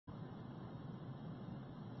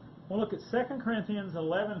We'll look at 2 Corinthians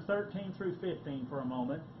 11:13 through 15 for a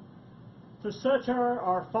moment. For such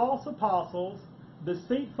are false apostles,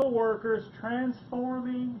 deceitful workers,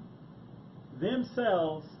 transforming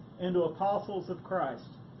themselves into apostles of Christ.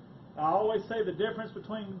 I always say the difference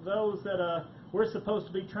between those that we're supposed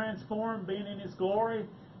to be transformed, being in His glory.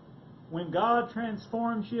 When God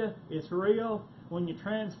transforms you, it's real. When you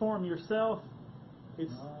transform yourself,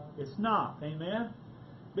 it's not. Amen?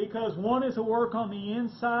 Because one is a work on the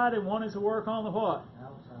inside and one is a work on the what?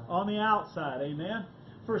 Outside. On the outside. Amen?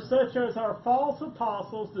 For such as are false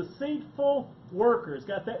apostles, deceitful workers.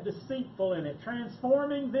 Got that deceitful in it.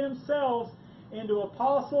 Transforming themselves into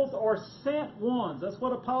apostles or sent ones. That's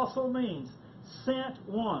what apostle means. Sent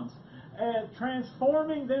ones.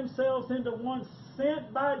 Transforming themselves into ones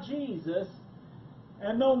sent by Jesus.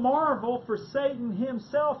 And no marvel, for Satan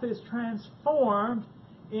himself is transformed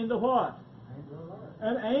into what? Angel of light.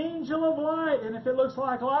 An angel of light. And if it looks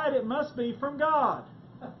like light, it must be from God.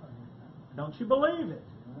 Don't you believe it?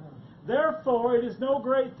 Therefore, it is no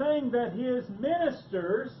great thing that His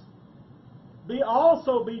ministers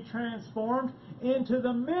also be transformed into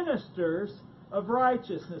the ministers of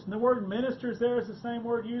righteousness. And the word ministers there is the same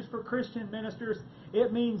word used for Christian ministers.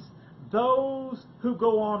 It means those who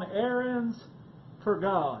go on errands for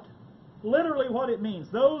God. Literally what it means.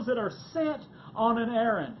 Those that are sent on an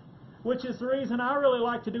errand. Which is the reason I really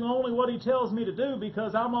like to do only what He tells me to do,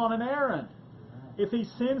 because I'm on an errand. If He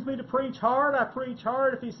sends me to preach hard, I preach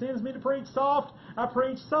hard. If He sends me to preach soft, I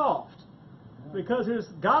preach soft. Because there's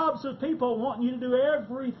gobs of people wanting you to do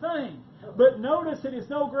everything. But notice it is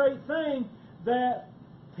no great thing that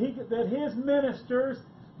His ministers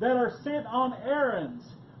that are sent on errands,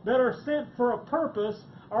 that are sent for a purpose,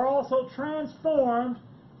 are also transformed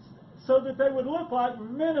so that they would look like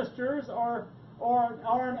ministers or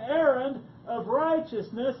an errand of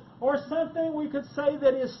righteousness, or something we could say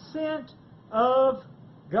that is sent of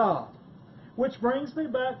God. Which brings me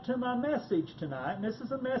back to my message tonight. And this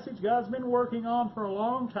is a message God's been working on for a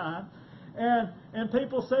long time. And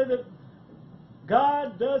people say that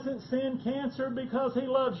God doesn't send cancer because He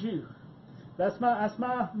loves you. That's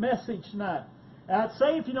my message tonight. I'd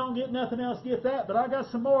say if you don't get nothing else, get that. But I got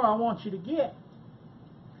some more I want you to get.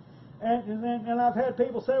 And I've had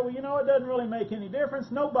people say, well, you know, it doesn't really make any difference.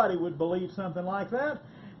 Nobody would believe something like that.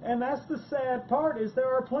 And that's the sad part, is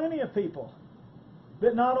there are plenty of people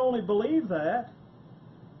that not only believe that,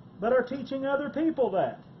 but are teaching other people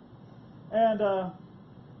that. And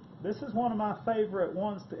this is one of my favorite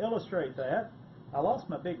ones to illustrate that. I lost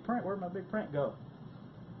my big print. Where'd my big print go?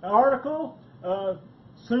 An article,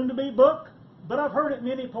 soon to be book, but I've heard it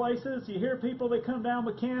many places. You hear people that come down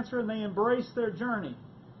with cancer and they embrace their journey.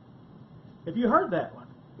 Have you heard that one?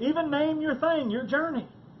 Even name your thing, your journey.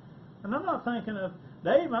 And I'm not thinking of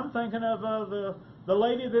Dave, I'm thinking of the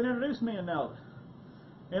lady that introduced me in Nelda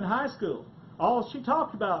in high school. All she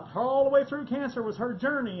talked about all the way through cancer was her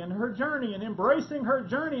journey and embracing her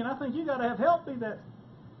journey. And I think you got to have help be that.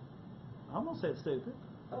 I almost said stupid.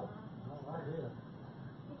 Oh, I did.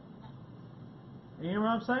 You hear what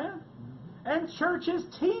I'm saying? And churches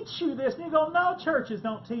teach you this. And you go, no, churches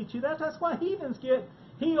don't teach you that. That's why heathens get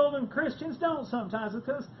healed and Christians don't sometimes,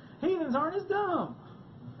 because heathens aren't as dumb.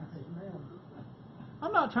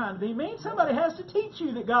 I'm not trying to be mean. Somebody has to teach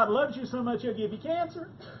you that God loves you so much He'll give you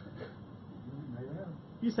cancer.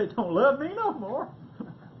 You say, don't love me no more.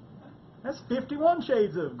 That's 51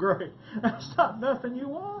 shades of gray. That's not nothing you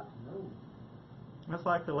want. That's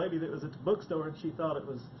like the lady that was at the bookstore and she thought it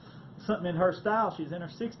was something in her style. She's in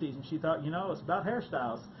her 60s and she thought, you know, it's about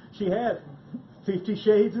hairstyles. She had 50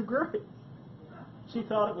 shades of gray. She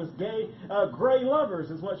thought it was gray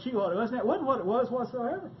lovers is what she thought it was. That wasn't what it was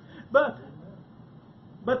whatsoever.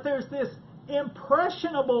 But there's this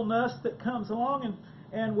impressionableness that comes along,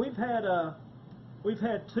 and we've had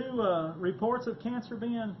two reports of cancer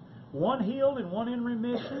being one healed and one in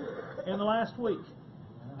remission in the last week.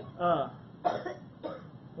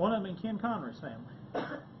 One of them in Ken Conrad's family.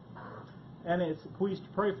 And we used to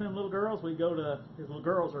pray for them little girls. We'd go to, his little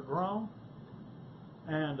girls are grown,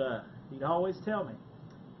 and he'd always tell me,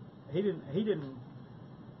 he didn't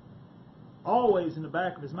always in the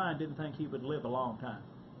back of his mind didn't think he would live a long time.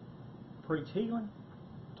 Preach healing,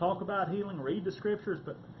 talk about healing, read the scriptures,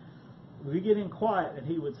 but we get in quiet and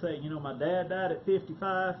he would say, you know, my dad died at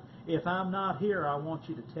 55. If I'm not here, I want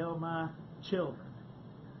you to tell my children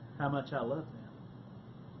how much I love them.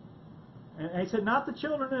 And he said, not the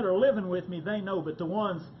children that are living with me, they know, but the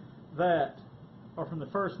ones that are from the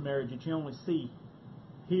first marriage that you only see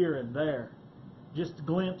here and there, just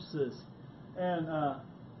glimpses. And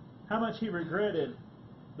how much he regretted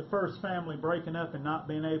the first family breaking up and not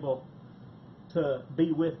being able to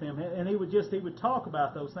be with him. And he would talk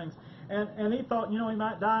about those things. And he thought, he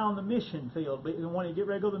might die on the mission field. But when he get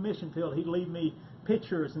ready to go to the mission field, he'd leave me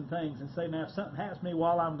pictures and things and say, now if something happens to me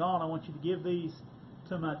while I'm gone, I want you to give these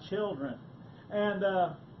to my children. And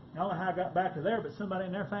I don't know how I got back to there, but somebody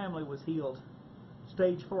in their family was healed.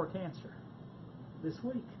 Stage 4 cancer this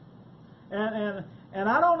week. And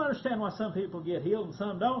I don't understand why some people get healed and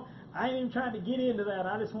some don't. I ain't even trying to get into that.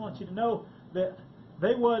 I just want you to know that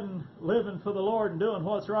they wasn't living for the Lord and doing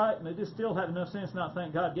what's right, and they just still had enough sense not to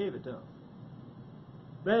think God gave it to them.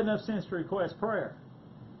 They had enough sense to request prayer.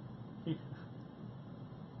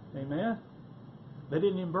 Amen? They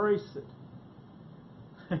didn't embrace it.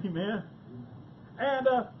 Amen? And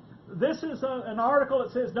this is an article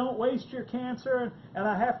that says, don't waste your cancer, and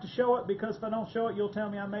I have to show it because if I don't show it, you'll tell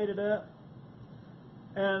me I made it up.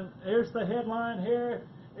 And here's the headline here.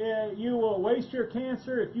 You will waste your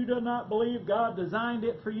cancer if you do not believe God designed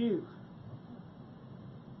it for you.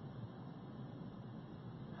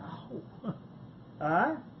 Oh.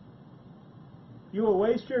 Alright? You will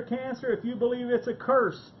waste your cancer if you believe it's a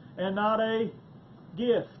curse and not a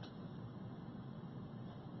gift.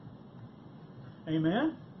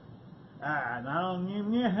 Amen? And on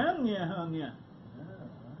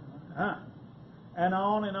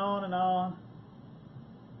and on and on.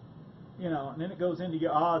 And then it goes into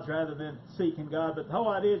your odds rather than seeking God. But the whole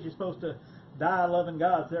idea is you're supposed to die loving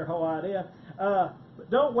God. It's their whole idea. But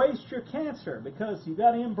don't waste your cancer because you've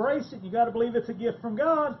got to embrace it. You've got to believe it's a gift from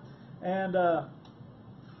God. And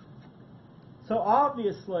so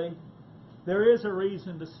obviously there is a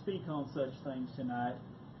reason to speak on such things tonight.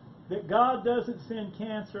 That God doesn't send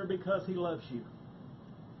cancer because He loves you.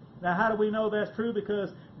 Now how do we know that's true?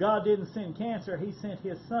 Because God didn't send cancer. He sent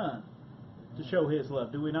His Son to show His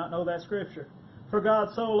love. Do we not know that Scripture? For God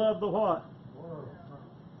so loved the what?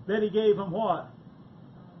 That He gave Him what?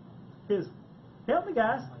 Help me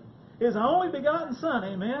guys. His only begotten Son,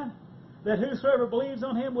 amen? That whosoever believes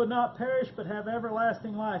on Him would not perish but have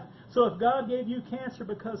everlasting life. So if God gave you cancer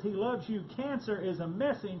because He loves you, cancer is a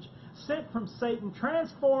message sent from Satan,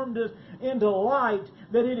 transformed into light,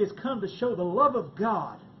 that it has come to show the love of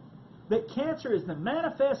God. That cancer is the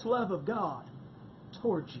manifest love of God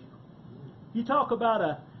towards you. You talk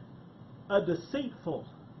about a deceitful.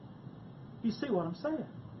 You see what I'm saying?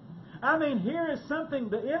 I mean, here is something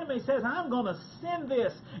the enemy says, I'm going to send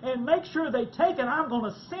this and make sure they take it. I'm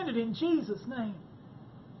going to send it in Jesus' name.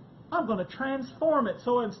 I'm going to transform it.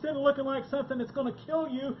 So instead of looking like something that's going to kill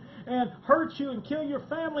you and hurt you and kill your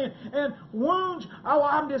family and wound,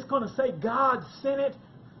 I'm just going to say God sent it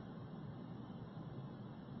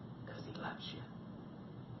because He loves you.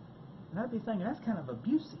 And I'd be thinking, that's kind of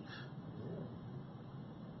abusive.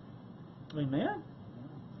 Amen?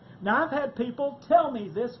 Now, I've had people tell me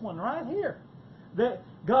this one right here, that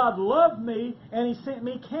God loved me and He sent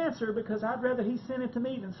me cancer because I'd rather He sent it to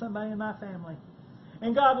me than somebody in my family.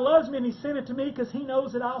 And God loves me and He sent it to me because He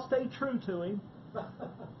knows that I'll stay true to Him.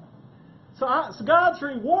 So God's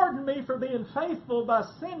rewarding me for being faithful by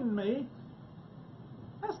sending me.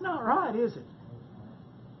 That's not right, is it?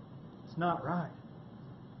 It's not right.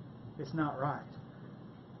 It's not right.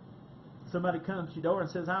 Somebody comes to your door and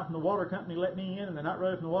says, I'm from the water company, let me in, and they're not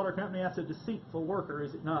really from the water company. That's a deceitful worker,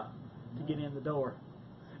 is it not, to get in the door?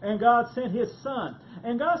 And God sent His Son.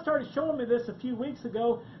 And God started showing me this a few weeks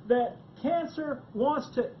ago, that cancer wants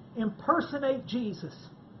to impersonate Jesus.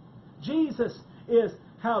 Jesus is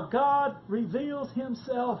how God reveals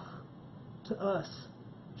Himself to us.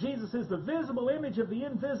 Jesus is the visible image of the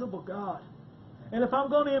invisible God. And if I'm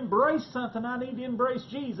going to embrace something, I need to embrace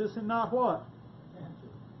Jesus and not what?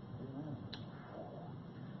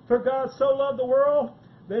 For God so loved the world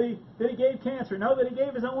that He gave cancer. No, that He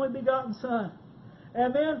gave His only begotten Son.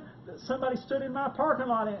 And then somebody stood in my parking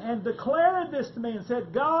lot and declared this to me and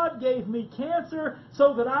said, God gave me cancer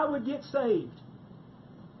so that I would get saved.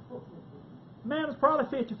 Man was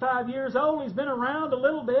probably 55 years old. He's been around a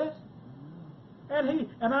little bit.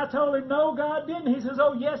 And I told him, no, God didn't. He says,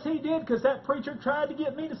 oh, yes, He did, because that preacher tried to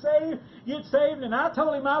get me to get saved, and I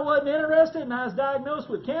told him I wasn't interested, and I was diagnosed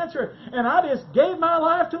with cancer, and I just gave my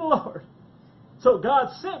life to the Lord. So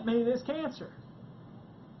God sent me this cancer.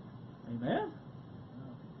 Amen?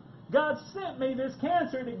 God sent me this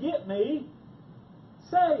cancer to get me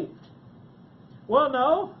saved. Well,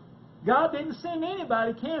 no, God didn't send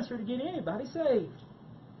anybody cancer to get anybody saved.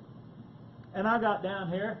 And I got down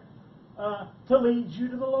here to lead you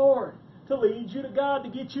to the Lord, to lead you to God, to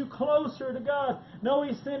get you closer to God. No,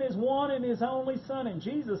 He sent His one and His only Son, and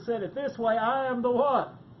Jesus said it this way, I am the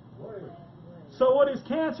what? So what is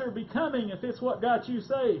cancer becoming if it's what got you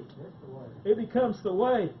saved? It becomes the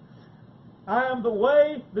way. I am the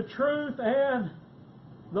way, the truth, and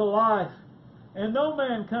the life. And no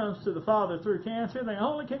man comes to the Father through cancer. They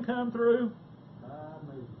only can come through.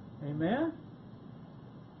 Amen?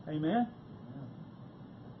 Amen?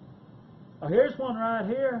 Oh, here's one right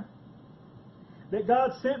here. That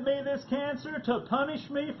God sent me this cancer to punish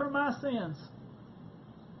me for my sins.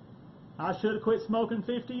 I should have quit smoking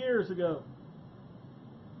 50 years ago.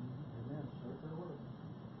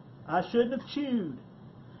 I shouldn't have chewed.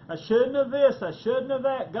 I shouldn't have this. I shouldn't have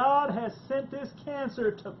that. God has sent this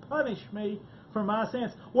cancer to punish me for my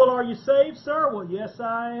sins. Well, are you saved, sir? Well, yes,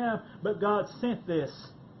 I am. But God sent this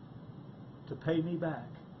to pay me back.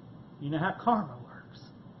 You know how karma works.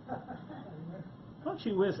 Don't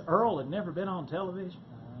you wish Earl had never been on television?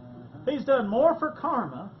 He's done more for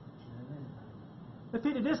karma. If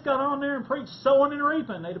he'd have just got on there and preached sowing and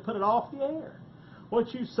reaping, they'd have put it off the air.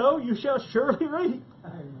 What you sow, you shall surely reap.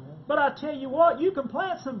 But I tell you what, you can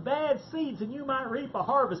plant some bad seeds and you might reap a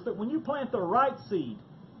harvest, but when you plant the right seed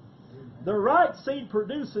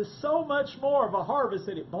produces so much more of a harvest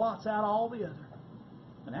that it blots out all the other.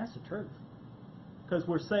 And that's the truth. Because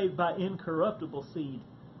we're saved by incorruptible seed,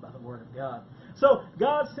 by the Word of God. So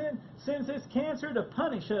God sends this cancer to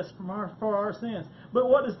punish us for our sins. But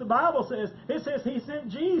what does the Bible say? It says He sent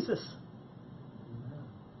Jesus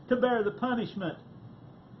to bear the punishment.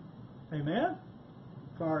 Amen?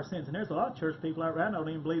 For our sins. And there's a lot of church people out there I don't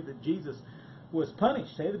even believe that Jesus was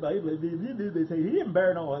punished. They say He didn't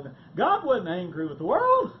bear no other. God wasn't angry with the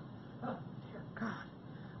world. Dear God,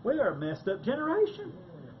 we are a messed up generation.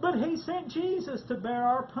 But He sent Jesus to bear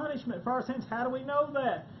our punishment for our sins. How do we know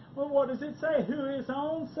that? Well, what does it say? Who His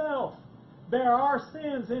own self bear our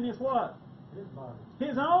sins in His what? His body.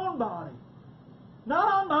 His own body.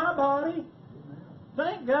 Not on my body. Amen.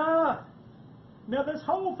 Thank God. Now this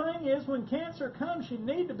whole thing is when cancer comes, you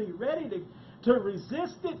need to be ready to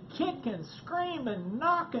resist it, kick and scream and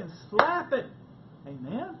knock and slap it.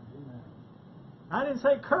 Amen? Amen. I didn't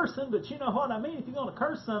say cursing, but you know what I mean. If you're going to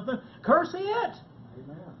curse something, curse it.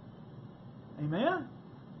 Amen. Amen?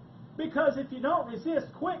 Because if you don't resist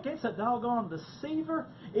quick, it's a doggone deceiver.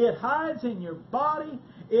 It hides in your body.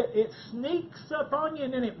 It sneaks up on you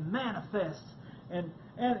and then it manifests. And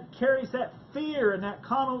it carries that fear and that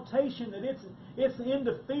connotation that it's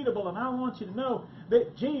indefeatable. And I want you to know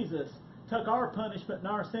that Jesus took our punishment and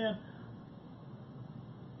our sin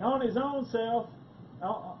on His own self,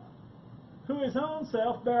 who His own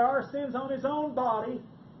self bare our sins on His own body,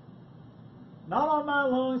 not on my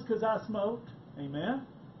lungs because I smoked. Amen?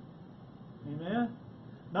 Amen?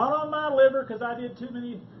 Not on my liver because I did too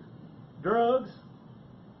many drugs.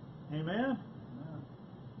 Amen?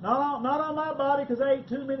 Not on my body because I ate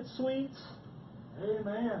too many sweets.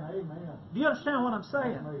 Amen. Amen. Do you understand what I'm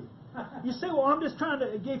saying? Amen. You see, well, I'm just trying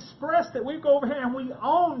to express that we go over here and we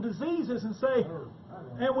own diseases and say,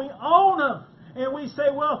 and we own them. And we say,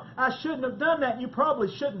 well, I shouldn't have done that. You probably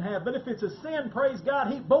shouldn't have. But if it's a sin, praise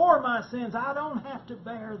God, He bore my sins. I don't have to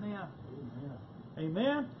bear them. Amen.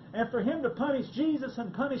 Amen? And for Him to punish Jesus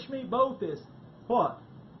and punish me both is what?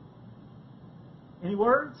 Any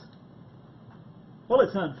words? Well,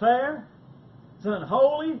 it's unfair. It's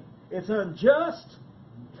unholy. It's unjust.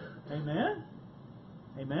 Amen?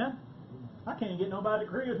 Amen? I can't get nobody to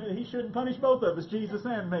agree with me that He shouldn't punish both of us, Jesus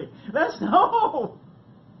and me. That's no.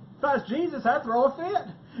 If I was Jesus, I'd throw a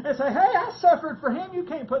fit and say, hey, I suffered for Him. You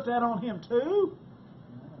can't put that on Him too.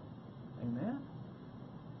 Amen?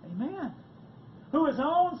 Amen. Who His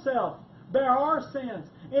own self bare our sins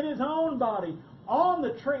in His own body on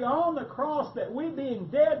the tree, on the cross, that we being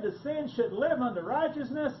dead to sin should live unto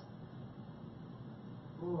righteousness.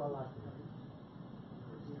 Ooh, I like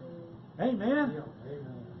that. Amen. Yeah,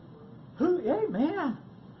 amen. Amen.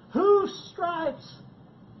 Whose stripes?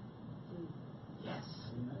 Yes.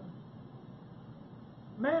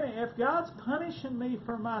 Man, if God's punishing me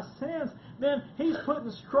for my sins, then He's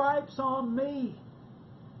putting stripes on me.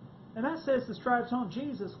 And that says the stripes on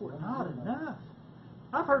Jesus were not enough.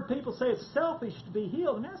 I've heard people say it's selfish to be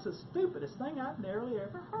healed, and that's the stupidest thing I've nearly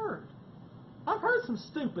ever heard. I've heard some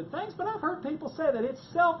stupid things, but I've heard people say that it's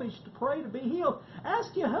selfish to pray to be healed.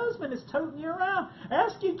 Ask your husband is toting you around.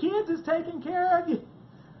 Ask your kids is taking care of you.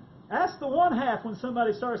 Ask the one half when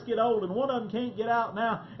somebody starts to get old and one of them can't get out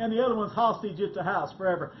now and the other one's hostage at the house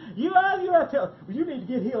forever. You tell, well, you need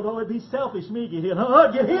to get healed. Oh, it'd be selfish me to get healed.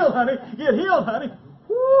 Oh, get healed, honey. Get healed, honey.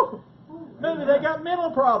 Woo! Maybe they got mental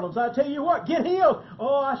problems. I tell you what, get healed.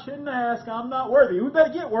 Oh, I shouldn't ask. I'm not worthy. We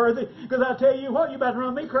better get worthy, because I tell you what, you better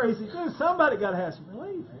run me crazy too. Somebody got to have some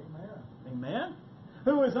relief. Amen. Amen.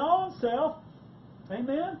 Who His own self,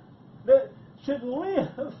 amen, that should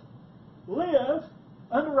live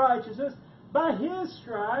unto righteousness. By His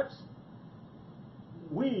stripes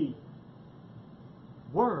we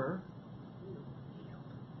were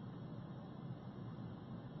healed.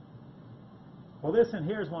 Well, this and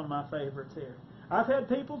here's one of my favorites here. I've had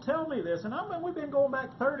people tell me this, and we've been going back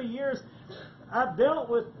 30 years. I've dealt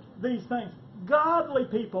with these things. Godly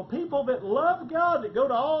people, people that love God, that go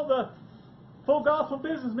to all the full gospel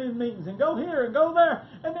businessmen meetings and go here and go there,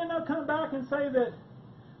 and then they'll come back and say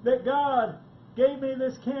that God gave me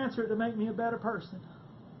this cancer to make me a better person.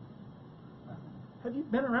 Have you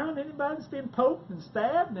been around anybody that's been poked and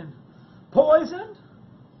stabbed and poisoned?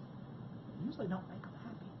 They usually don't make them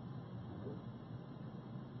happy.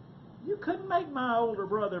 You couldn't make my older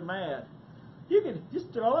brother mad. You could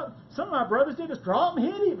just draw up. Some of my brothers did just draw up and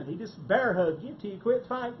hit him, and he just bear hugged you till you quit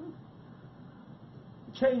fighting.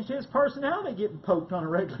 Changed his personality getting poked on a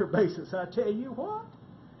regular basis. I tell you what,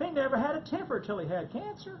 he never had a temper till he had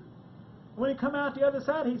cancer. When he come out the other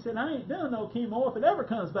side, he said, I ain't done no chemo if it ever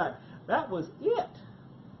comes back. That was it.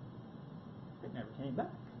 It never came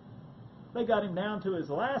back. They got him down to his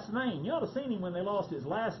last vein. You ought to have seen him when they lost his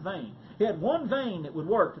last vein. He had one vein that would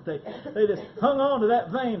work. That they just hung on to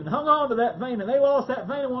that vein and hung on to that vein, and they lost that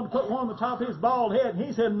vein and wanted to put one on the top of his bald head. And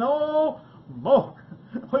he said, no more.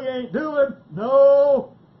 We ain't doing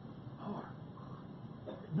no more.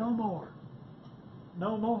 No more.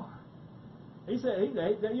 No more. He said,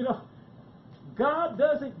 you know, God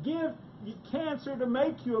doesn't give you cancer to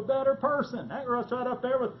make you a better person. That runs right up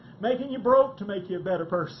there with making you broke to make you a better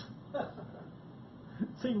person.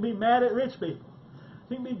 So you can be mad at rich people.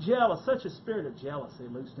 You can be jealous. Such a spirit of jealousy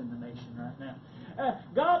loosed in the nation right now.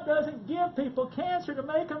 God doesn't give people cancer to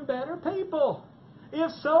make them better people.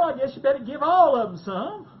 If so, I guess you better give all of them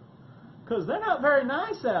some. Because they're not very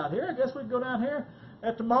nice out here. I guess we'd go down here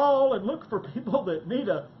at the mall and look for people that need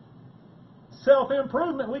a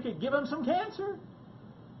self-improvement. We could give them some cancer.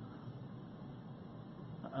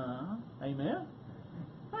 Amen.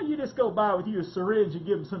 Well, you just go by with you a syringe and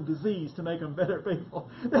give them some disease to make them better people.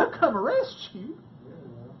 They'll come arrest you.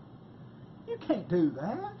 You can't do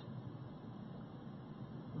that.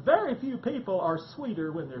 Very few people are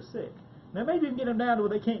sweeter when they're sick. Now, maybe you can get them down to where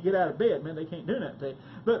they can't get out of bed. Man, they can't do nothing.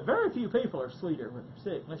 But very few people are sweeter when they're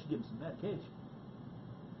sick, unless you give them some medication.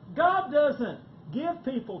 God doesn't give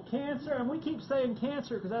people cancer, and we keep saying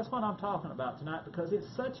cancer because that's what I'm talking about tonight, because it's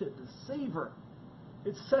such a deceiver.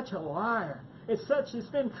 It's such a liar. It's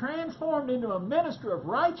been transformed into a minister of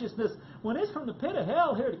righteousness when it's from the pit of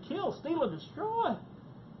hell here to kill, steal, and destroy.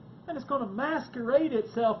 And it's going to masquerade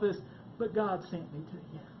itself as, but God sent me to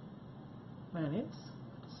you. Man, it's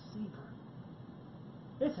a deceiver.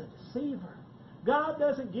 It's a deceiver. God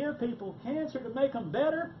doesn't give people cancer to make them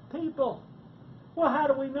better people. Well, how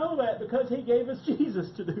do we know that? Because He gave us Jesus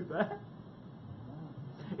to do that.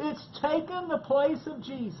 It's taken the place of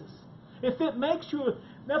Jesus. If it makes you...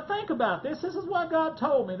 Now think about this. This is what God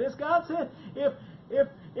told me. God said,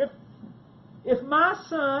 if my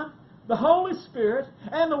Son, the Holy Spirit,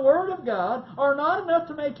 and the Word of God are not enough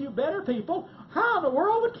to make you better people, how in the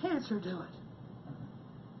world would cancer do it?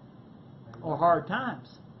 Or hard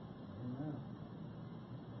times.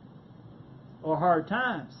 Or hard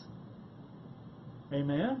times.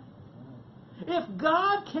 Amen? If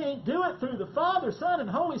God can't do it through the Father, Son, and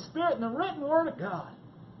Holy Spirit and the written Word of God,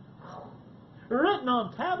 written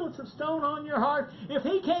on tablets of stone on your heart, if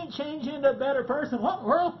He can't change you into a better person, what in the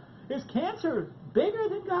world? Is cancer bigger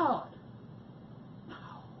than God? No.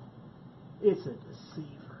 It's a deceiver.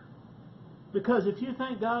 Because if you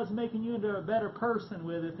think God's making you into a better person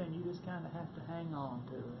with it, then you just kind of have to hang on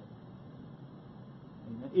to it.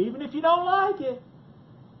 Amen. Even if you don't like it,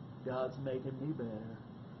 God's making me better.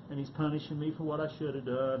 And He's punishing me for what I should have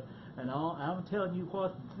done. And I'm telling you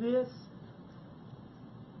what, this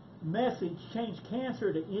message changed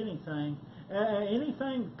cancer to anything.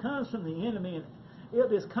 Anything that comes from the enemy, and it'll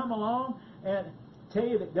just come along and tell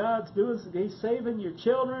you that God's doing, He's saving your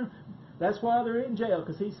children. That's why they're in jail,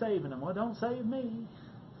 because He's saving them. Well, don't save me.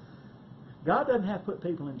 God doesn't have to put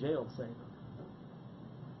people in jail to save them.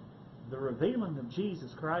 The revealing of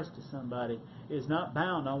Jesus Christ to somebody is not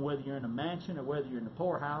bound on whether you're in a mansion or whether you're in the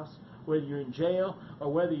poorhouse, whether you're in jail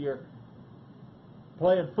or whether you're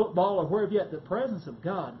playing football or wherever you're at. The presence of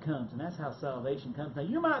God comes, and that's how salvation comes. Now,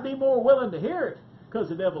 you might be more willing to hear it because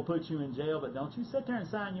the devil puts you in jail, but don't you sit there and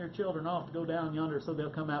sign your children off to go down yonder so they'll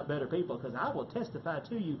come out better people, because I will testify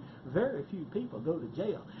to you, very few people go to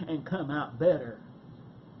jail and come out better.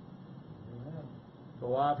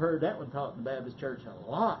 So I've heard that one taught in the Baptist church a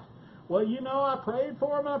lot. Well, you know, I prayed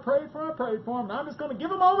for him, and I'm just going to give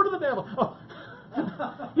them over to the devil. Oh.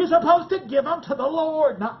 You're supposed to give them to the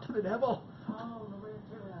Lord, not to the devil.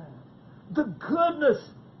 The goodness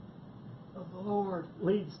of the Lord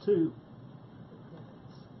leads to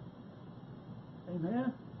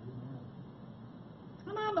Amen.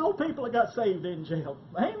 And I know people that got saved in jail.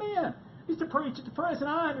 Amen. Used to preach at the prison.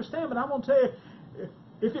 I understand, but I'm going to tell you,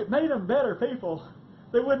 if it made them better people,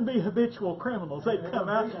 they wouldn't be habitual criminals. They'd come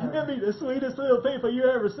out and be the sweetest little people you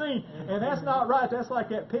ever seen. And that's not right. That's like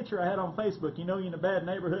that picture I had on Facebook. You know, you're in a bad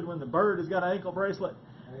neighborhood when the bird has got an ankle bracelet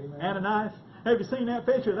and a knife. Have you seen that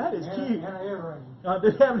picture? That is cute. And an earring.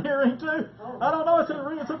 Did it have an earring too? I don't know.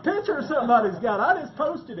 It's a picture somebody's got. I just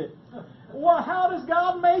posted it. Well, how does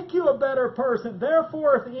God make you a better person?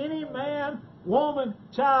 Therefore, if any man, woman,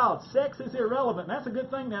 child, sex is irrelevant. And that's a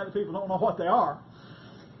good thing now that people don't know what they are.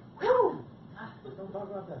 Whew. Don't talk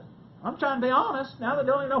about that. I'm trying to be honest. Now they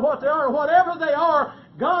don't even know what they are. Whatever they are,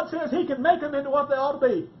 God says He can make them into what they ought to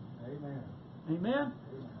be. Amen. Amen?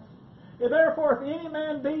 Therefore, if any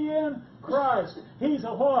man be in Christ, he's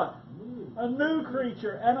a what? A new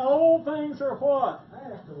creature. And old things are what?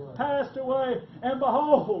 Passed away. And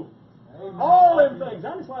behold, all them things.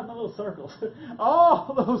 I just like my little circles.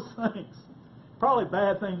 All those things. Probably a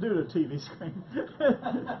bad thing to do to a TV screen.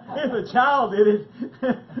 If a child did it,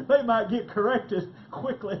 they might get corrected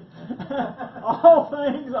quickly. All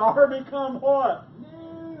things are become what?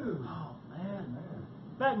 New. Oh, man.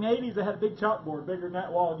 Back in the 80s, they had a big chalkboard bigger than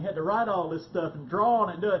that wall, and you had to write all this stuff and draw on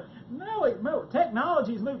it and do it. No,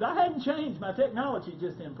 technology's moved. I hadn't changed. My technology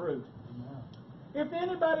just improved. If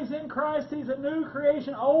anybody's in Christ, he's a new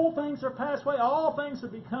creation. Old things are passed away. All things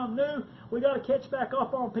have become new. We got to catch back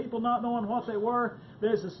up on people not knowing what they were.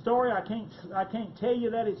 There's a story. I can't tell you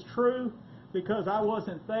that it's true because I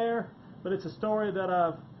wasn't there, but it's a story that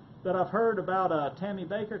I've heard about Tammy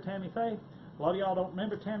Baker, Tammy Faye. A lot of y'all don't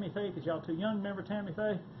remember Tammy Faye because y'all too young to remember Tammy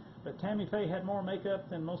Faye. But Tammy Faye had more makeup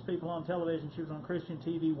than most people on television. She was on Christian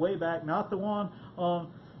TV way back, not the one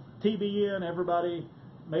on TBN. Everybody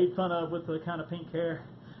made fun of with the kind of pink hair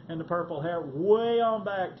and the purple hair. Way on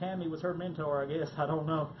back, Tammy was her mentor, I guess. I don't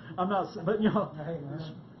know. I'm not, but you know,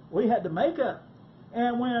 we had the makeup.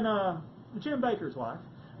 And when Jim Baker's wife,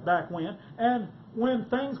 back when, and when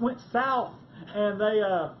things went south and they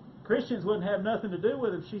Christians wouldn't have nothing to do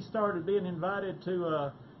with them, she started being invited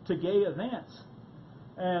to gay events.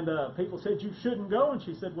 And people said, you shouldn't go. And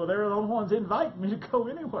she said, well, they're the only ones inviting me to go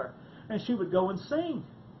anywhere. And she would go and sing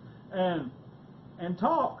and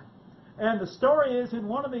talk. And the story is in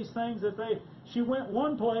one of these things that she went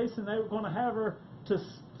one place and they were going to have her to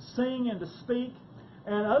sing and to speak.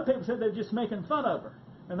 And other people said they were just making fun of her.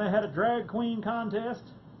 And they had a drag queen contest.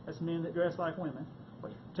 That's men that dress like women.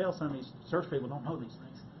 Well, tell some of these church people don't know these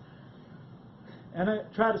things. And they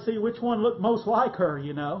tried to see which one looked most like her,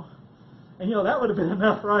 you know. And, you know, that would have been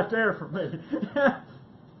enough right there for me.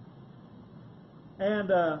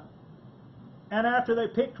 And after they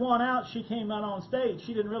picked one out, she came out on stage.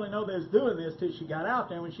 She didn't really know they was doing this till she got out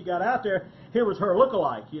there. And when she got out there, here was her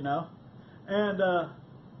look-alike, you know. And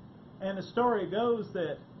the story goes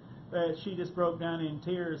that she just broke down in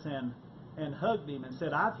tears and hugged him and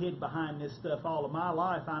said, I've hid behind this stuff all of my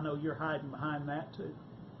life. I know you're hiding behind that too.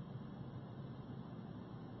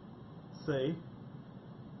 See?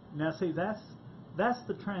 Now see, that's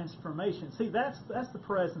the transformation. See, that's the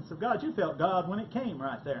presence of God. You felt God when it came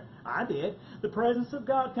right there. I did. The presence of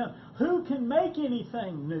God comes. Who can make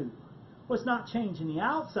anything new? Well, it's not changing the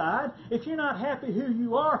outside. If you're not happy who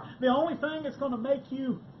you are, the only thing that's going to make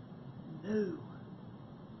you new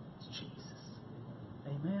is Jesus.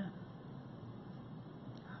 Amen.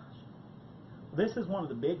 This is one of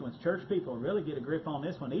the big ones. Church people really get a grip on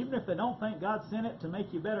this one. Even if they don't think God sent it to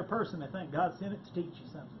make you a better person, they think God sent it to teach you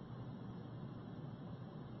something.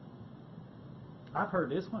 I've heard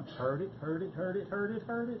this one. Heard it.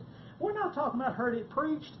 We're not talking about heard it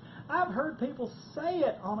preached. I've heard people say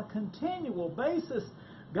it on a continual basis.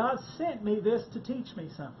 God sent me this to teach me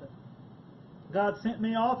something. God sent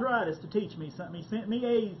me arthritis to teach me something. He sent me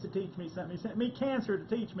AIDS to teach me something. He sent me cancer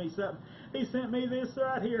to teach me something. He sent me this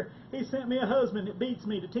right here. He sent me a husband that beats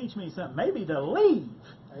me to teach me something. Maybe to leave.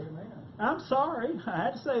 Amen. I'm sorry. I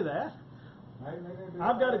had to say that.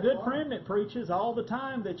 I've got a good friend that preaches all the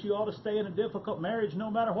time that you ought to stay in a difficult marriage no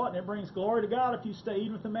matter what, and it brings glory to God if you stay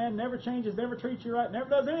even if the man never changes, never treats you right, never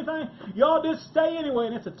does anything. You ought to just stay anyway,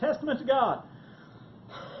 and it's a testament to God.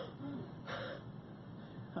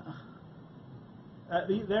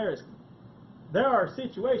 There are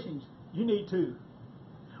situations you need to.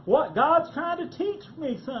 What? God's trying to teach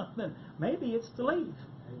me something. Maybe it's to leave.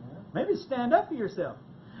 Amen. Maybe stand up for yourself.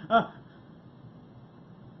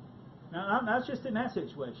 Now, that's just in that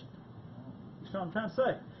situation. That's what I'm trying to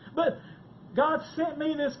say. But God sent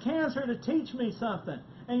me this cancer to teach me something.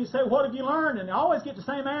 And you say, what have you learned? And you always get the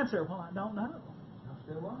same answer. Well, I don't know. I'm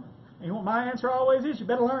still learning. And my answer always is, you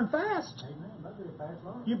better learn fast. Amen. That'd be a fast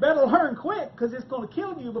learner. You better learn quick, because it's going to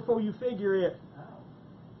kill you before you figure it.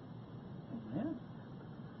 Amen.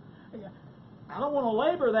 I don't want to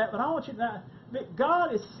labor that, but I want you to know that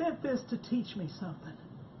God has sent this to teach me something.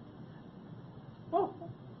 Well,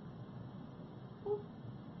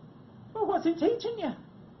 what's He teaching you?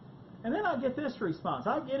 And then I get this response.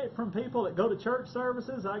 I get it from people that go to church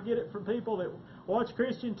services. I get it from people that watch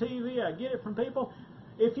Christian TV. I get it from people.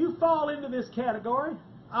 If you fall into this category,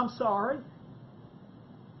 I'm sorry.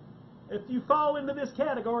 If you fall into this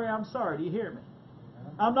category, I'm sorry. Do you hear me?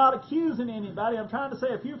 I'm not accusing anybody. I'm trying to say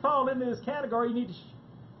if you fall into this category, you need to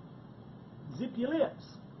zip your lips.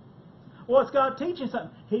 What's God teaching something?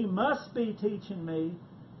 He must be teaching me.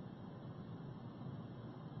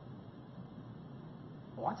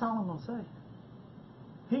 Well, that's all I'm going to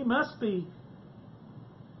say. He must be.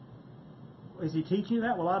 Is He teaching you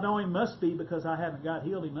that? Well, I know He must be because I haven't got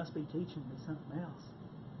healed. He must be teaching me something else.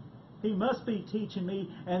 He must be teaching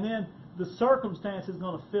me, and then the circumstance is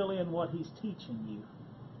going to fill in what He's teaching you.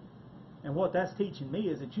 And what that's teaching me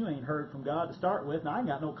is that you ain't heard from God to start with, and I ain't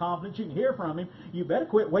got no confidence you can hear from Him. You better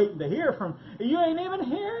quit waiting to hear from Him. You ain't even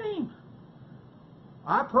hearing Him.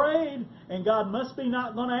 I prayed, and God must be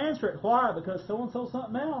not going to answer it. Why? Because so-and-so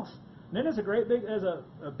something else. And then there's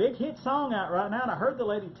a big hit song out right now, and I heard the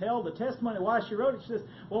lady tell the testimony why she wrote it. She says,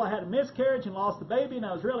 well, I had a miscarriage and lost the baby, and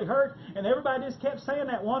I was really hurt, and everybody just kept saying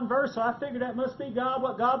that one verse, so I figured that must be God,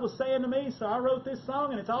 what God was saying to me, so I wrote this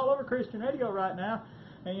song, and it's all over Christian radio right now.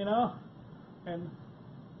 And, you know, and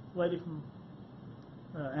the lady from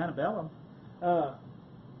Annabella,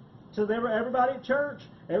 so everybody at church,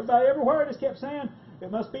 everybody everywhere just kept saying, it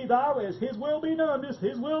must be Thy will. His will be done.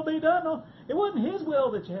 His will be done. No, it wasn't His will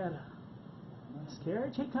that you had a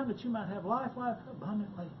miscarriage. He come that you might have life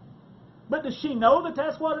abundantly. But does she know that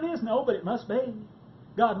that's what it is? No, but it must be.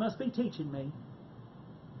 God must be teaching me.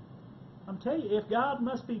 I'm telling you, if God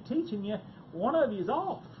must be teaching you, one of you is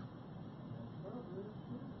off.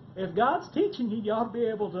 If God's teaching you, you ought to be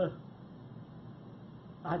able to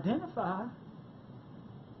identify.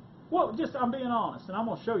 Well, I'm being honest, and I'm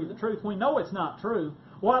going to show you the truth. We know it's not true.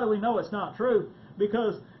 Why do we know it's not true?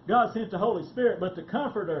 Because God sent the Holy Spirit, but the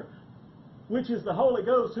Comforter, which is the Holy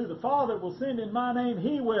Ghost, who the Father will send in my name,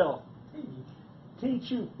 He will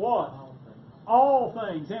teach you what? All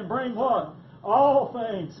things. And bring what? All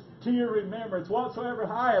things to your remembrance, whatsoever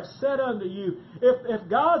I have said unto you. If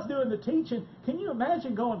God's doing the teaching, can you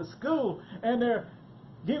imagine going to school and they're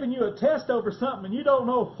giving you a test over something and you don't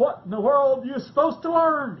know what in the world you're supposed to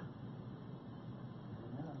learn?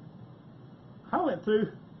 I went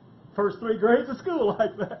through first 3 grades of school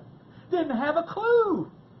like that. Didn't have a clue.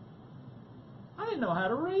 I didn't know how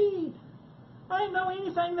to read. I didn't know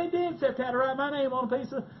anything they did except how to write my name on a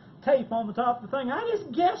piece of tape on the top of the thing. I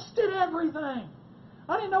just guessed at everything.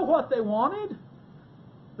 I didn't know what they wanted.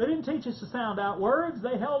 They didn't teach us to sound out words.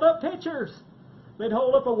 They held up pictures. They'd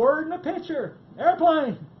hold up a word and a picture.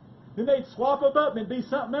 Airplane. Then they'd swap it up and it'd be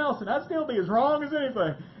something else, and I'd still be as wrong as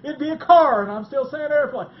anything. It'd be a car, and I'm still saying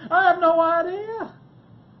airplane. I have no idea.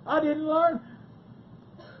 I didn't learn.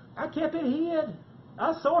 I kept it hid.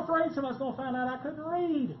 I was so afraid somebody's going to find out I couldn't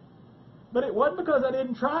read. But it wasn't because I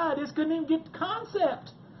didn't try. I just couldn't even get the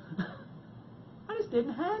concept. I just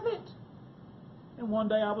didn't have it. And one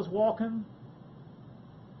day I was walking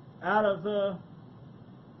out of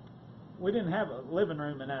we didn't have a living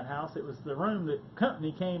room in that house. It was the room that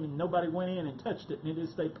company came and nobody went in and touched it, and it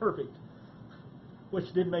just stayed perfect.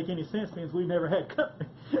 Which didn't make any sense because we never had company.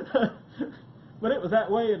 But it was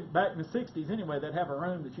that way back in the 60s anyway. They'd have a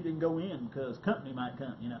room that you didn't go in because company might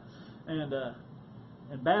come, you know.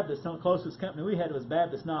 And Baptist, the closest company we had was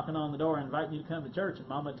Baptist knocking on the door and inviting you to come to church. And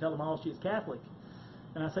Mama would tell them all she's Catholic.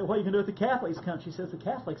 And I said, what are you going to do if the Catholics come? She says, the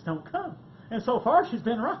Catholics don't come. And so far she's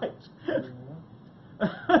been right.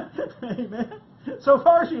 Amen. So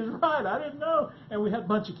far she was right. I didn't know. And we had a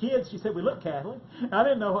bunch of kids. She said, we look Catholic. I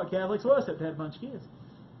didn't know what Catholics was except they had a bunch of kids.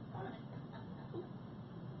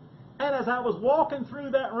 And as I was walking through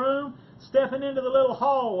that room, stepping into the little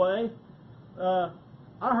hallway, I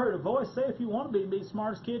heard a voice say, if you want to be the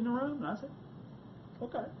smartest kid in the room. And I said,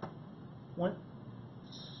 okay.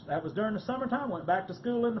 That was during the summertime. Went back to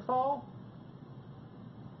school in the fall.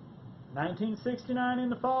 1969 in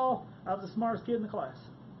the fall, I was the smartest kid in the class.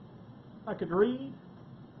 I could read.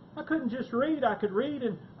 I couldn't just read. I could read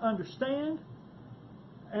and understand,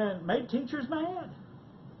 and made teachers mad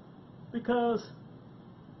because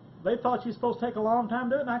they thought you were supposed to take a long time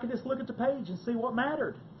to do it, and I could just look at the page and see what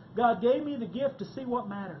mattered. God gave me the gift to see what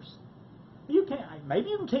matters. You can't. Maybe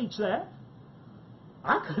you can teach that.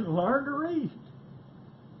 I couldn't learn to read.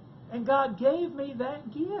 And God gave me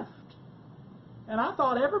that gift. And I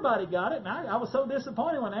thought everybody got it, and I was so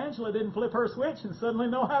disappointed when Angela didn't flip her switch and suddenly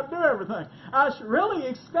know how to do everything. I really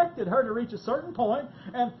expected her to reach a certain point,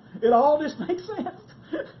 and it all just makes sense.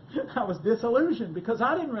 I was disillusioned because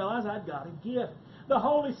I didn't realize I'd got a gift. The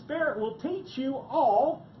Holy Spirit will teach you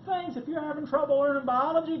all things. If you're having trouble learning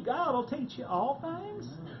biology, God will teach you all things.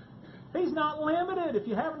 He's not limited. If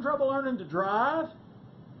you're having trouble learning to drive,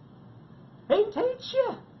 He can teach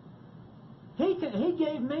you. He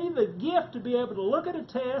gave me the gift to be able to look at a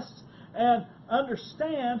test and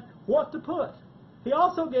understand what to put. He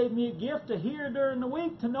also gave me a gift to hear during the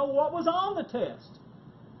week to know what was on the test.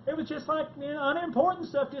 It was just like, unimportant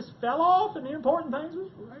stuff just fell off, and the important things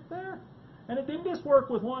was right there. And it didn't just work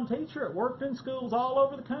with one teacher. It worked in schools all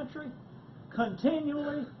over the country,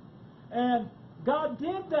 continually. And God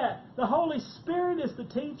did that. The Holy Spirit is the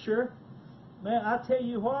teacher. Man, I tell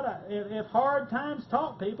you what, if hard times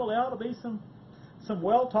taught people, there ought to be some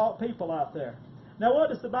well-taught people out there. Now, what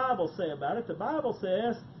does the Bible say about it? The Bible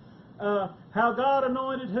says how God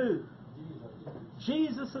anointed who?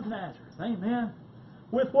 Jesus of Nazareth. Amen.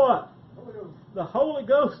 With what? The Holy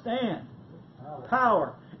Ghost and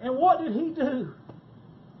power. And what did He do?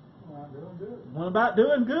 Went about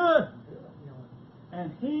doing good.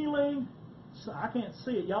 And healing. I can't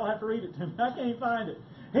see it. Y'all have to read it to me. I can't find it.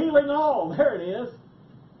 Healing all. There it is.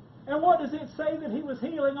 And what does it say that He was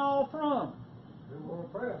healing all from? They were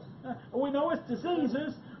oppressed. We know it's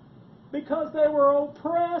diseases because they were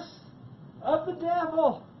oppressed of the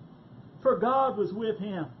devil. For God was with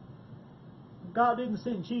Him. God didn't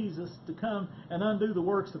send Jesus to come and undo the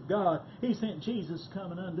works of God. He sent Jesus to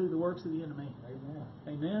come and undo the works of the enemy. Amen.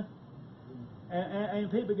 Amen? And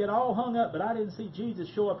people get all hung up, but I didn't see Jesus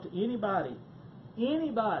show up to anybody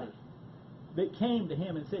that came to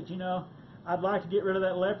Him and said, I'd like to get rid of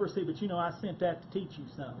that leprosy, but I sent that to teach you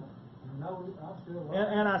something. No, I'm still working.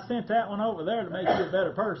 And I sent that one over there to make you a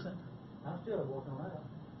better person. I'm still working on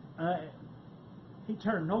that. He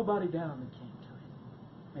turned nobody down that came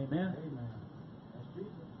to Him. Amen? Amen. That's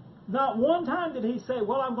Jesus. Not one time did He say,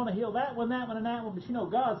 well, I'm going to heal that one, and that one,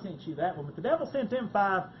 but God sent you that one. But the devil sent them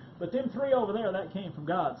 5, but them 3 over there, that came from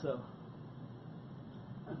God, so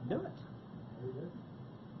do it.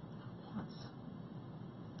 Once.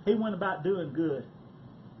 He went about doing good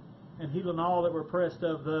and healing all that were oppressed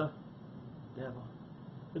of the devil.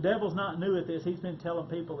 The devil's not new at this. He's been telling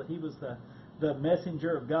people that he was the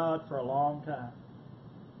messenger of God for a long time.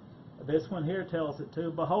 This one here tells it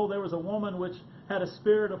too. Behold, there was a woman which had a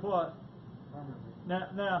spirit of what?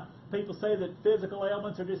 Now, people say that physical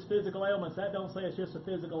ailments are just physical ailments. That don't say it's just a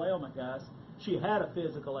physical ailment, guys. She had a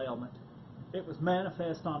physical ailment. It was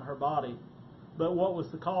manifest on her body. But what was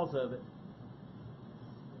the cause of it?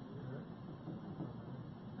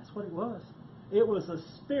 That's what it was. It was a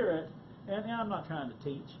spirit, and I'm not trying to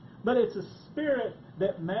teach, but it's a spirit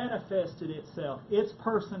that manifested itself. Its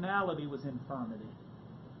personality was infirmity.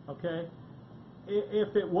 Okay?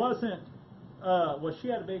 If it wasn't,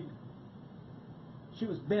 she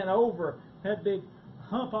was bent over, had a big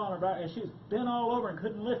hump on her back, and she was bent all over and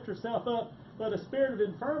couldn't lift herself up. But a spirit of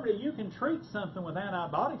infirmity, you can treat something with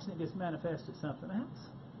antibiotics and it gets manifested something else.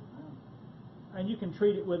 And you can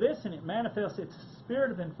treat it with this and it manifests its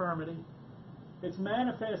spirit of infirmity. It's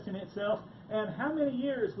manifesting itself. And how many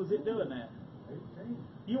years was it doing that? 18.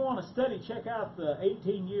 You want to study, check out the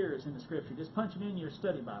 18 years in the Scripture. Just punch it in your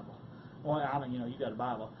study Bible. Well, you got a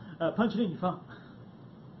Bible. Punch it in your phone.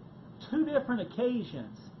 2 different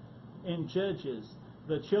occasions in Judges,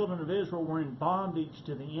 the children of Israel were in bondage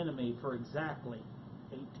to the enemy for exactly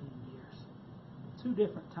 18 years. 2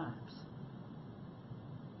 different times.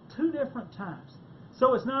 2 different times.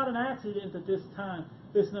 So it's not an accident that this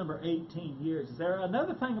number 18 years is there.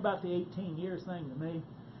 Another thing about the 18 years thing to me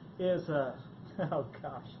is,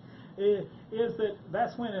 is that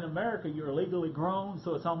that's when in America you're legally grown,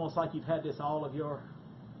 so it's almost like you've had this all of your,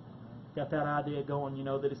 got that idea going,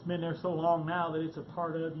 that it's been there so long now that it's a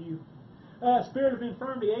part of you. Spirit of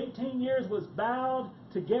infirmity, 18 years, was bowed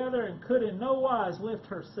together and could in no wise lift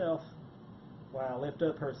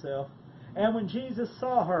up herself. And when Jesus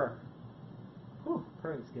saw her,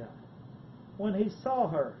 praise God. When He saw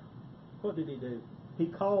her, what did He do? He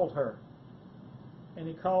called her. And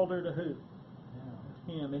He called her to who?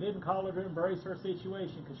 Him. He didn't call her to embrace her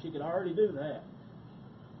situation because she could already do that.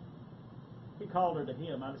 He called her to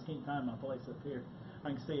Him. I just can't find my place up here. I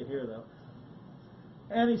can see it here though.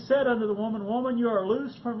 And He said unto the woman, Woman, you are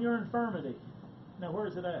loosed from your infirmity. Now, where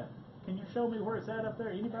is it at? Can you show me where it's at up there?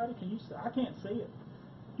 Anybody? Can you see? I can't see it.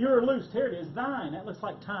 You are loosed. Here it is. Thine. That looks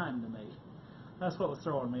like time to me. That's what was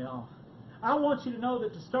throwing me off. I want you to know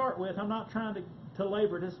that to start with, I'm not trying to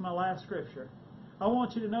labor. This is my last scripture. I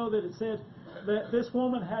want you to know that it said, that this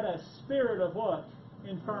woman had a spirit of what?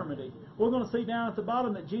 Infirmity. We're going to see down at the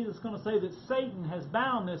bottom that Jesus is going to say that Satan has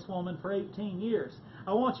bound this woman for 18 years.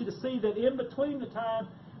 I want you to see that in between the time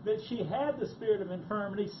that she had the spirit of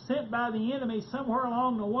infirmity sent by the enemy, somewhere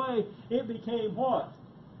along the way, it became what?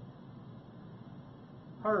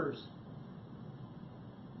 Hers.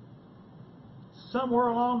 Somewhere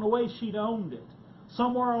along the way she'd owned it.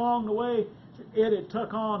 Somewhere along the way it had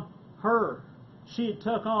took on her. She had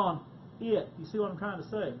took on it. You see what I'm trying to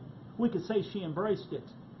say? We could say she embraced it.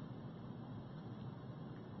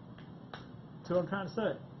 See what I'm trying to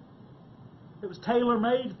say? It was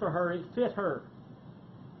tailor-made for her. It fit her.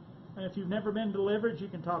 And if you've never been delivered, you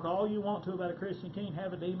can talk all you want to about a Christian. You can't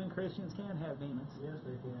have a demon. Christians can have demons. Yes,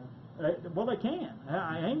 they can. Well, they can.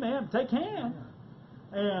 Amen. They can.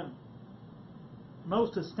 And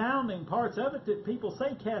most astounding parts of it that people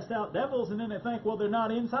say cast out devils, and then they think, well, they're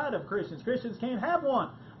not inside of Christians. Christians can't have one.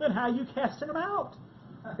 Then how are you casting them out?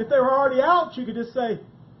 If they were already out, you could just say,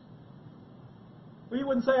 well, you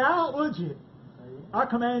wouldn't say out, would you? I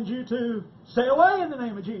command you to stay away in the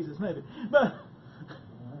name of Jesus, maybe. But,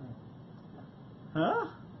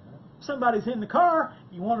 somebody's in the car,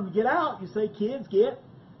 you want them to get out, you say, kids, get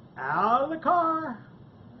out of the car.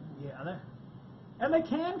 Yeah, and they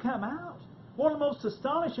can come out. One of the most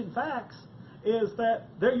astonishing facts is that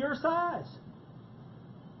they're your size.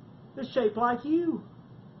 They're shaped like you.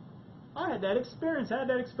 I had that experience. I had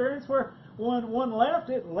that experience where when one left,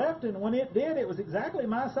 it left, and when it did, it was exactly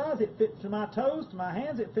my size. It fit to my toes, to my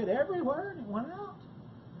hands. It fit everywhere, and it went out.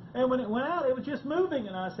 And when it went out, it was just moving.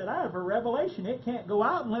 And I said, I have a revelation. It can't go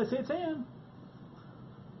out unless it's in.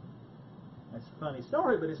 That's a funny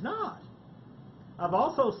story, but it's not. I've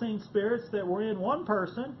also seen spirits that were in one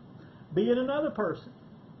person be in another person.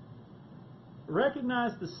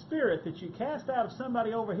 Recognize the spirit that you cast out of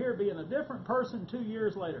somebody over here being a different person 2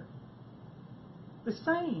 years later. The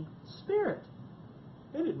same spirit.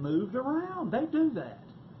 It had moved around. They do that.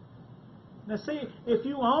 Now see, if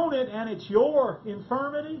you own it and it's your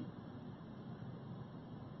infirmity,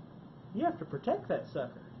 you have to protect that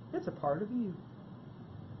sucker. It's a part of you.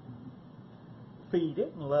 Feed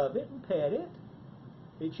it and love it and pet it.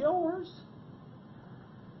 It's yours.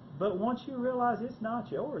 But once you realize it's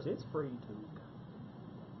not yours, it's free to go.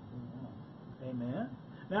 Amen.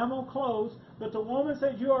 Now I'm going to close. But the woman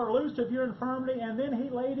said, you are loosed of your infirmity. And then he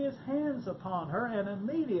laid his hands upon her. And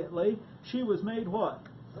immediately she was made what?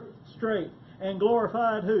 Straight. And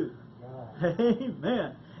glorified who? God.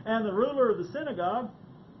 Amen. And the ruler of the synagogue,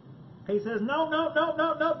 he says, no,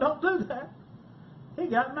 don't do that. He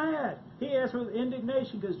got mad. He asked with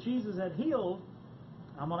indignation because Jesus had healed,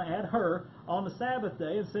 I'm going to add her, on the Sabbath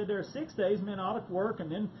day, and said there are 6 days men ought to work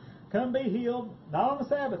and then come be healed, not on the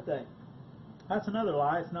Sabbath day. That's another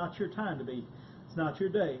lie. It's not your time to be. It's not your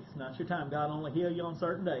day. It's not your time. God only heal you on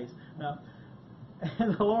certain days. No.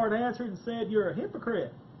 And the Lord answered and said, you're a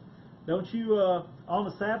hypocrite. Don't you on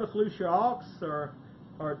the Sabbath loose your ox or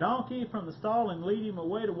a donkey from the stall and lead him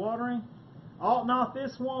away to watering? Ought not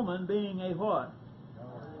this woman, being a what?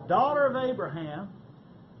 Daughter of Abraham,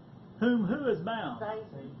 whom who is bound?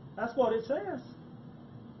 That's what it says.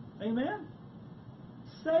 Amen?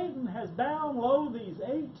 Satan has bound lo these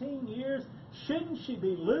 18 years. Shouldn't she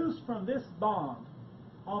be loosed from this bond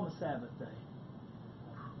on the Sabbath day?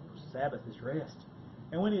 Sabbath is rest.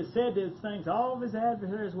 And when he had said these things, all of his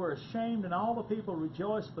adversaries were ashamed, and all the people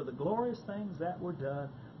rejoiced for the glorious things that were done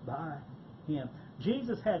by him.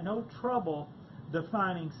 Jesus had no trouble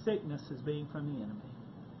defining sickness as being from the enemy.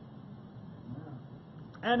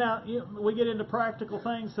 And now we get into practical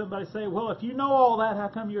things. Somebody say, well, if you know all that, how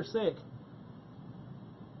come you're sick?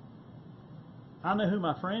 I know who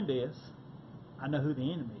my friend is. I know who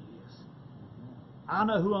the enemy is. I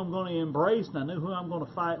know who I'm going to embrace, and I know who I'm going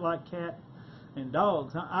to fight like cat and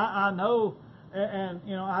dogs. I know, and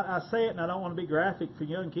I say it, and I don't want to be graphic for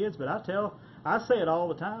young kids, but I say it all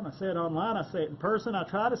the time. I say it online. I say it in person. I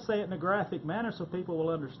try to say it in a graphic manner so people will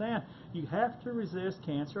understand. You have to resist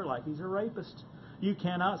cancer like he's a rapist. You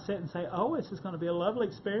cannot sit and say, oh, this is going to be a lovely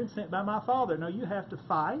experience sent by my Father. No, you have to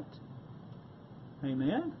fight.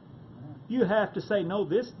 Amen? You have to say, no,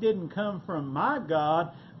 this didn't come from my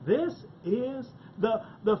God. This is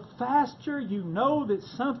the faster you know that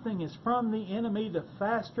something is from the enemy, the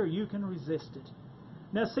faster you can resist it.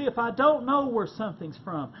 Now see, if I don't know where something's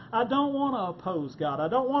from, I don't want to oppose God. I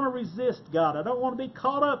don't want to resist God. I don't want to be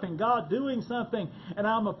caught up in God doing something and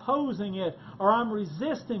I'm opposing it or I'm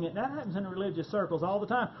resisting it. That happens in religious circles all the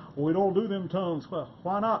time. Well, we don't do them tongues. Well,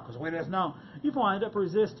 why not? Because we just know. You wind up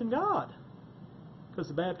resisting God. Because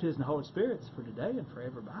the baptism of the Holy Spirit is for today and for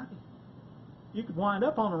everybody. You could wind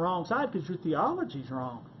up on the wrong side because your theology's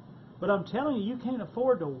wrong. But I'm telling you, you can't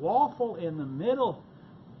afford to waffle in the middle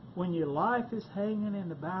when your life is hanging in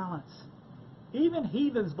the balance. Even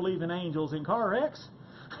heathens believe in angels in car wrecks.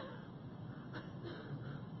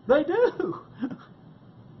 They do.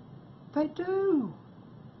 They do.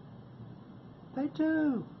 They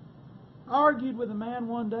do. I argued with a man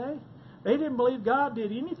one day. They didn't believe God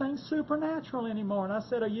did anything supernatural anymore. And I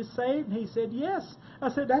said, "Are you saved?" And he said, "Yes." I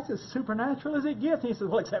said, "That's as supernatural as it gets." And he said,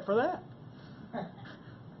 "Well, except for that."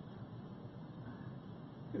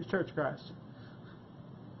 It was Church of Christ.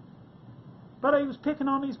 But he was picking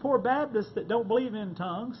on these poor Baptists that don't believe in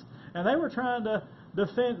tongues, and they were trying to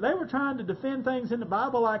defend things in the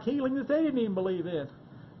Bible like healing that they didn't even believe in.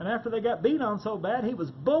 And after they got beat on so bad, he was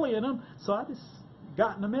bullying them. So I just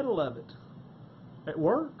got in the middle of it at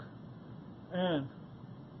work, and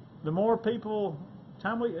the more people,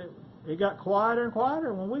 it got quieter and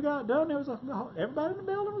quieter. When we got done, there was everybody in the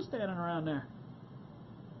building was standing around there.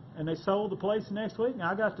 And they sold the place the next week, and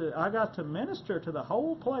I got to minister to the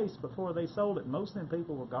whole place before they sold it. Most of them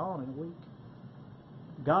people were gone in a week.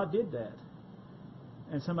 God did that.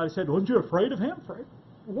 And somebody said, "Weren't you afraid of him?" Afraid?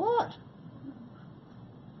 What?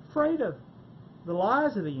 Afraid of the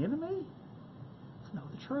lies of the enemy? I know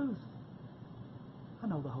the truth. I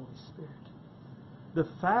know the Holy Spirit. The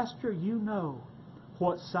faster you know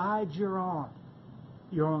what side you're on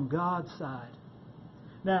God's side.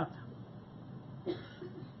 Now,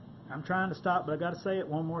 I'm trying to stop, but I've got to say it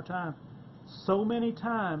one more time. So many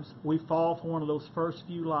times we fall for one of those first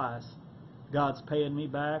few lies. God's paying me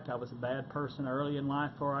back. I was a bad person early in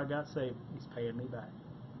life before I got saved. He's paying me back.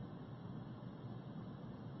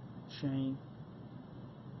 Shame.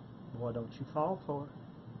 Boy, don't you fall for it.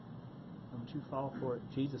 Don't you fall for it.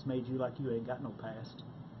 Jesus made you like you ain't got no past.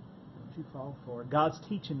 Don't you fall for it. God's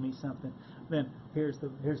teaching me something. Then here's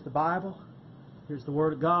the Bible. Here's the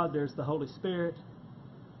Word of God. There's the Holy Spirit.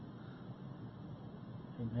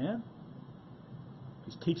 Amen.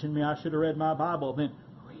 He's teaching me I should have read my Bible. Then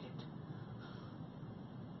read it.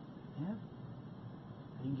 Yeah.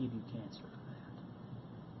 I didn't give you cancer for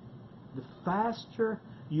that. The faster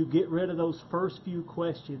you get rid of those first few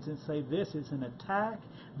questions and say, this is an attack,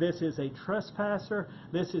 this is a trespasser,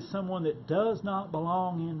 this is someone that does not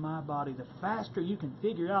belong in my body, the faster you can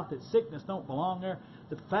figure out that sickness don't belong there,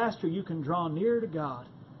 the faster you can draw near to God.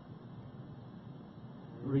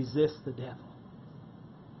 Resist the devil.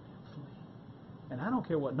 And I don't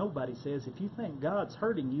care what nobody says. If you think God's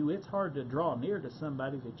hurting you, it's hard to draw near to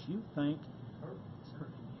somebody that you think is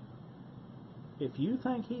hurting you. If you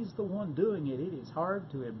think He's the one doing it, it is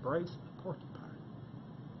hard to embrace the porcupine.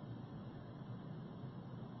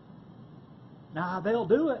 Now, they'll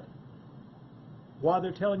do it while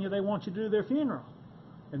they're telling you they want you to do their funeral.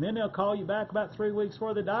 And then they'll call you back about 3 weeks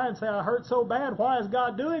before they die and say, "I hurt so bad. Why is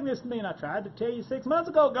God doing this to me? And I tried to tell you 6 months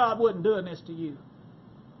ago God wasn't doing this to you."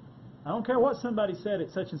 I don't care what somebody said at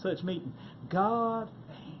such and such meeting. God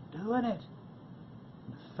ain't doing it.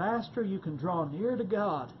 And the faster you can draw near to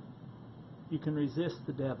God, you can resist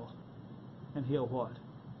the devil. And he'll what?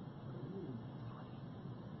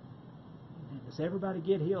 And does everybody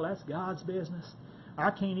get healed? That's God's business. I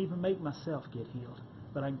can't even make myself get healed.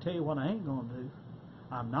 But I can tell you what I ain't going to do.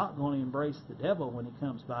 I'm not going to embrace the devil when he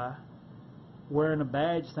comes by, wearing a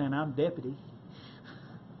badge saying I'm deputy.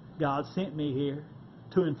 God sent me here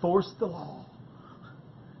to enforce the law.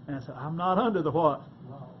 And I said, I'm not under the what?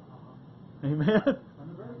 Law. Amen?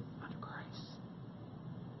 Under grace. Under grace.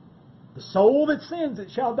 The soul that sins,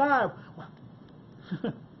 it shall die.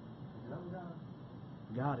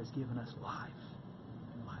 God has given us life,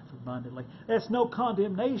 and life abundantly. There's no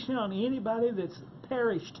condemnation on anybody that's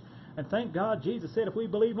perished. And thank God Jesus said if we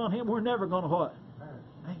believe on Him, we're never going to what?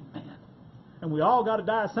 Amen. And we all got to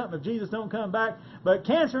die of something if Jesus don't come back. But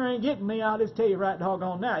cancer ain't getting me. I'll just tell you right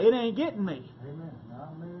doggone now. It ain't getting me. Amen.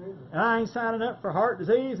 Not me either. And I ain't signing up for heart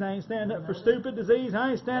disease. I ain't standing up for stupid disease.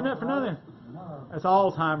 I ain't standing up for nothing. No. That's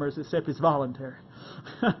Alzheimer's, except it's voluntary.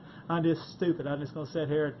 I'm just stupid. I'm just going to sit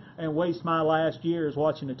here and waste my last years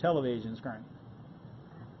watching a television screen.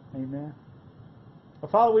 Amen.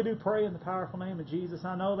 Well, Father, we do pray in the powerful name of Jesus.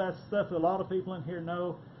 I know that's stuff that a lot of people in here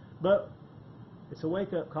know, but it's a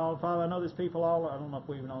wake-up call. Father, I know there's people all, I don't know if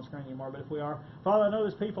we're even on screen anymore, but if we are, Father, I know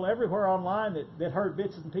there's people everywhere online that heard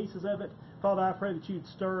bits and pieces of it. Father, I pray that you'd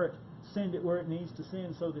stir it, send it where it needs to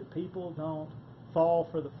send so that people don't fall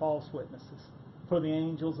for the false witnesses, for the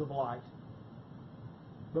angels of light,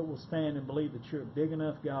 but will stand and believe that you're a big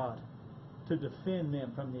enough God to defend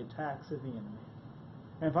them from the attacks of the enemy.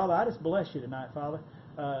 And Father, I just bless you tonight, Father.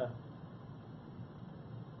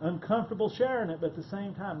 Uncomfortable sharing it, but at the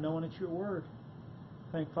same time knowing it's your word.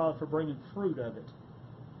 Thank Father for bringing fruit of it.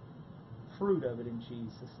 Fruit of it in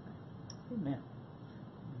Jesus' name. Amen.